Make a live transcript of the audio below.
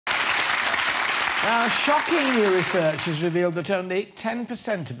Now, shocking new research has revealed that only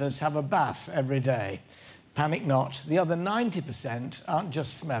 10% of us have a bath every day. Panic not, the other 90% aren't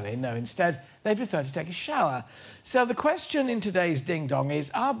just smelly, no, instead they prefer to take a shower. So the question in today's Ding Dong is,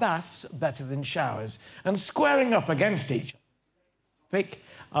 are baths better than showers? And squaring up against each other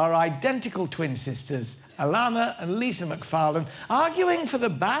are identical twin sisters, Alana and Lisa McFarlane. Arguing for the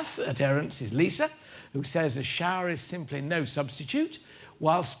bath adherents is Lisa, who says a shower is simply no substitute,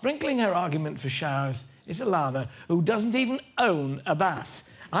 while sprinkling her argument for showers is Alana, who doesn't even own a bath.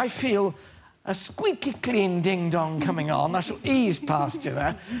 I feel a squeaky clean ding-dong coming on. I shall ease past you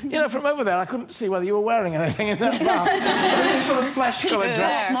there. You know, from over there, I couldn't see whether you were wearing anything in that bath. This sort of flesh-coloured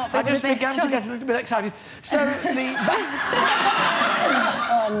dress. I just began to get a little bit excited. So the...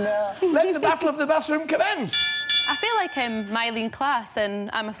 Oh, no. Let the battle of the bathroom commence. I feel like I'm Mylene Class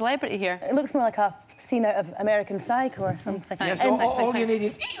and I'm a celebrity here. It looks more like a scene out of American Psycho or something. Yes, all you need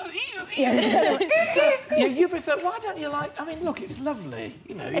is... So you prefer... Why don't you like... I mean, look, it's lovely,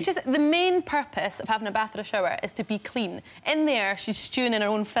 you know. It's just the main purpose of having a bath or a shower is to be clean. In there, she's stewing in her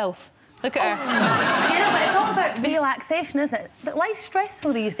own filth. Look at her. You know, but it's all about relaxation, isn't it? But life's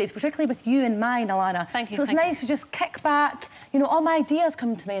stressful these days, particularly with you and mine, Alana. Thank you. So it's nice to just kick back. You know, all my ideas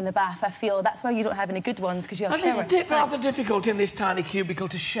come to me in the bath, I feel. That's why you don't have any good ones, because you have a shower. Isn't it rather difficult in this tiny cubicle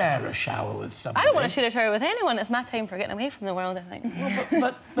to share a shower with somebody? I don't want to share a shower with anyone. It's my time for getting away from the world, I think.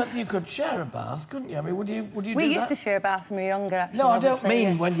 Well, but you could share a bath, couldn't you? I mean, would you do that? We used to share baths when we were younger, actually. No, I don't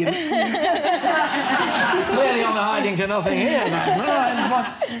mean when you... Clearly on the hiding to nothing here,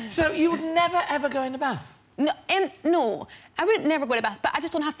 man. So you would never, ever go in a bath? No, no, I would never go to bath, but I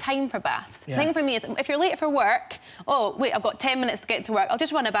just don't have time for baths. Yeah. The thing for me is, if you're late for work, oh, wait, I've got 10 minutes to get to work, I'll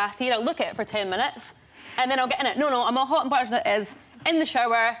just run a bath here, I'll look at it for 10 mintes, and then I'll get in it. No, I'm all hot and bothered as it is, in the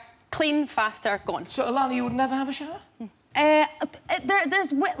shower, clean, faster, gone. So, Alana, you would never have a shower?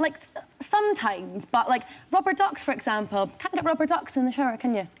 There's, like, sometimes, but, like, rubber ducks, for example. Can't get rubber ducks in the shower,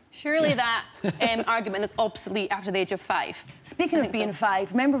 can you? Surely that argument is obsolete after the age of 5. Speaking of being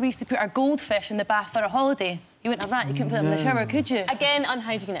 5, remember we used to put our goldfish in the bath for a holiday? You wouldn't have that, you couldn't put them in the shower, could you? Again,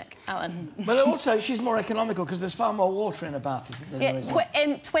 unhygienic, Alan. But also, she's more economical because there's far more water in a bath, isn't there?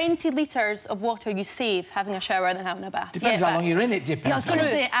 Yeah, 20 litres of water you save having a shower than having a bath. Depends how long you're in it, depends. No, I was going to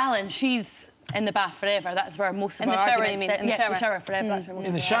say, Alan, she's in the bath forever. That's where most of our arguments... In the shower, the shower forever. That's where most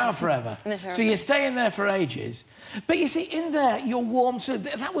in the shower forever. In the shower. So you stay in there for ages. But you see, in there, you're warm, so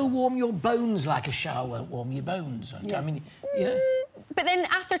that will warm your bones like a shower won't warm your bones, won't it? I mean, you know... But then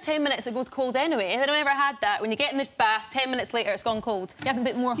after 10 minutes, it goes cold anyway. Have anyone ever had that? When you get in the bath, 10 minutes later, it's gone cold. You have a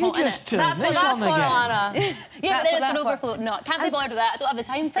bit more hot in it. That's this on again. Alana. Yeah, but then it's going to overflow. No, can't be bothered with that. I don't have the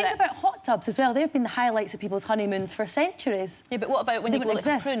time for it. Think about hot tubs as well. They've been the highlights of people's honeymoons for centuries. Yeah, but what about when you go like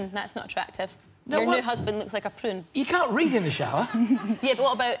a prune? That's not attractive. Your new husband looks like a prune. You can't read in the shower. Yeah, but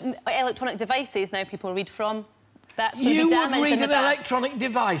what about electronic devices now people read from? That's going to be damaged in the bath. You would read an electronic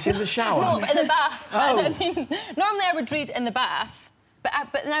device in the shower? No, in the bath. That's what I mean. Normally I would read in the bath.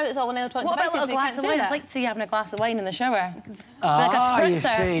 But now it's all an electronic devices, so you can't do that. I'd like to see you having a glass of wine in the shower. Like a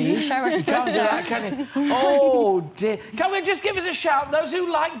spritzer. You see. Shower spritzer. You can't do that, can you? Oh, dear. Can we just give us a shout? Those who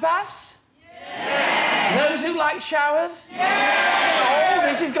like baths? Yes. Those who like showers? Yes. Oh,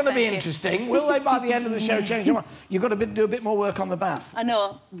 this is going to be interesting. Will they, by the end of the show, change their mind? You've got to do a bit more work on the bath. I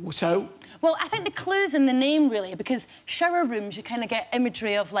know. So? Well, I think the clue's in the name, really, because shower rooms, you kind of get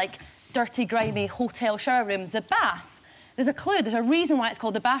imagery of, like, dirty, grimy hotel shower rooms. The bath, there's a clue. There's a reason why it's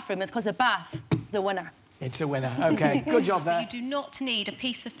called the bathroom. It's because the bath is the winner. It's a winner. OK, good job there. You do not need a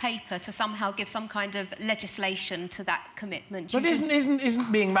piece of paper to somehow give some kind of legislation to that commitment. But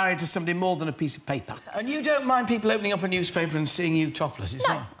isn't being married to somebody more than a piece of paper? And you don't mind people opening up a newspaper and seeing you topless, is it?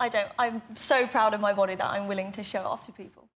 No, I don't. I'm so proud of my body that I'm willing to show it off to people.